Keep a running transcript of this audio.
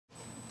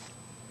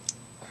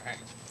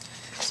Alright,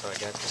 so I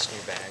got this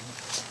new bag,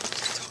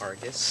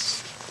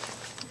 Targus,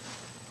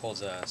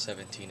 holds a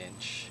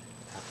 17-inch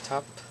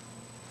laptop.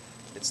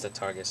 It's the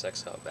Targus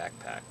XL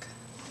Backpack.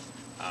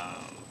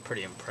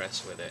 Pretty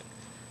impressed with it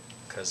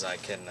because I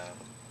can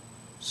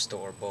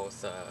store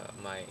both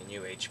my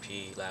new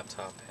HP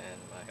laptop and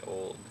my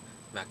old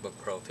MacBook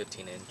Pro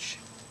 15-inch.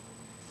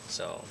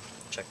 So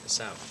check this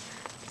out.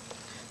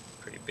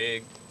 Pretty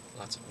big,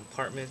 lots of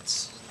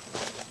compartments.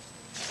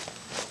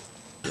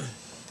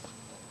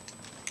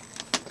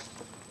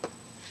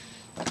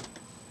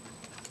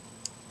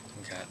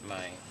 Got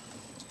my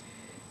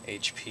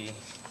HP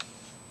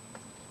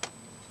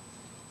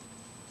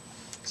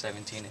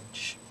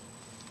 17-inch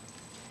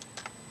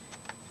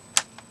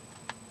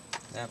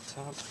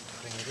laptop,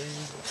 putting it in.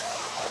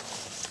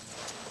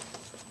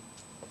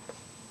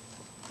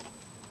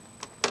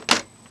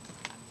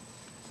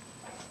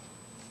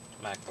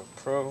 MacBook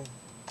Pro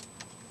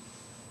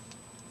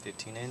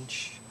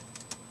 15-inch.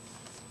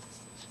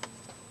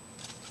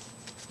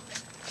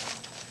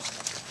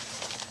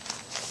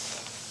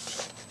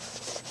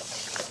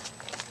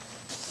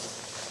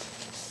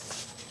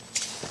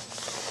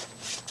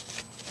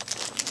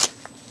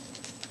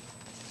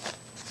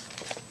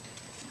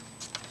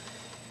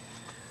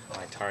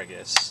 My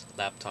Targus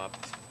laptop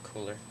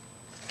cooler.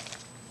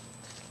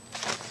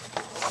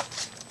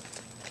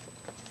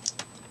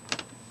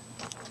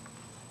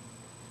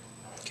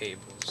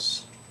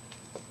 Cables.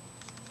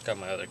 Got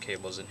my other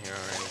cables in here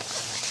already.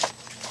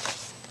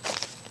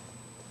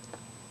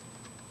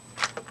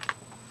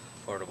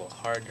 Portable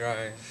hard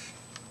drive.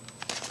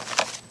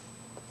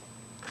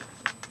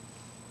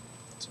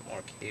 Some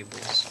more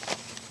cables.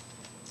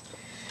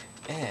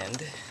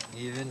 And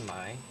even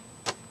my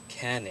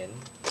Canon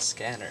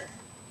scanner.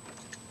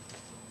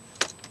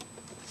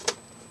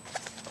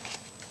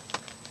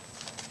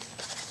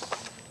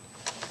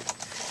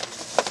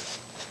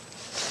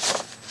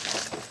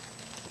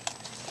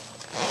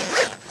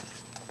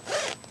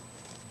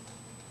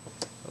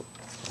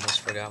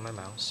 Forgot my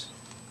mouse.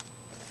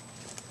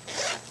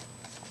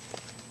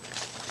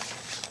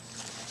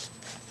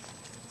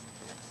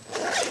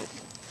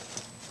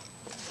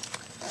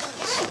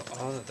 So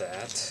all of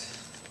that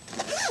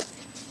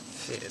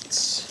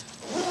fits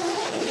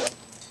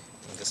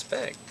in this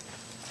bag.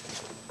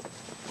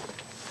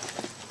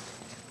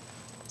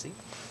 See?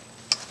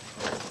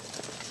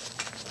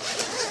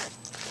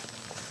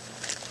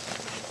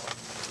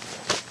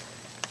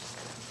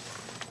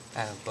 I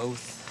have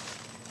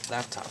both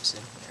laptops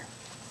in here.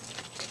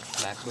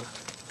 MacBook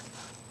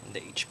and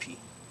the HP.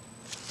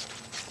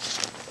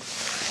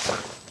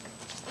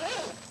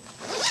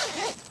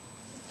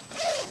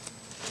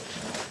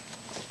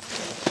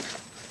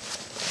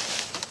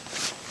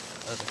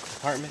 Other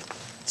compartment,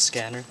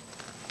 scanner,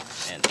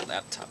 and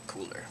laptop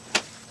cooler.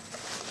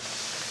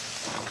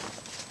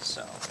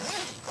 So,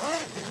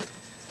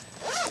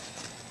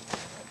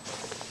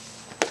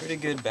 pretty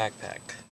good backpack.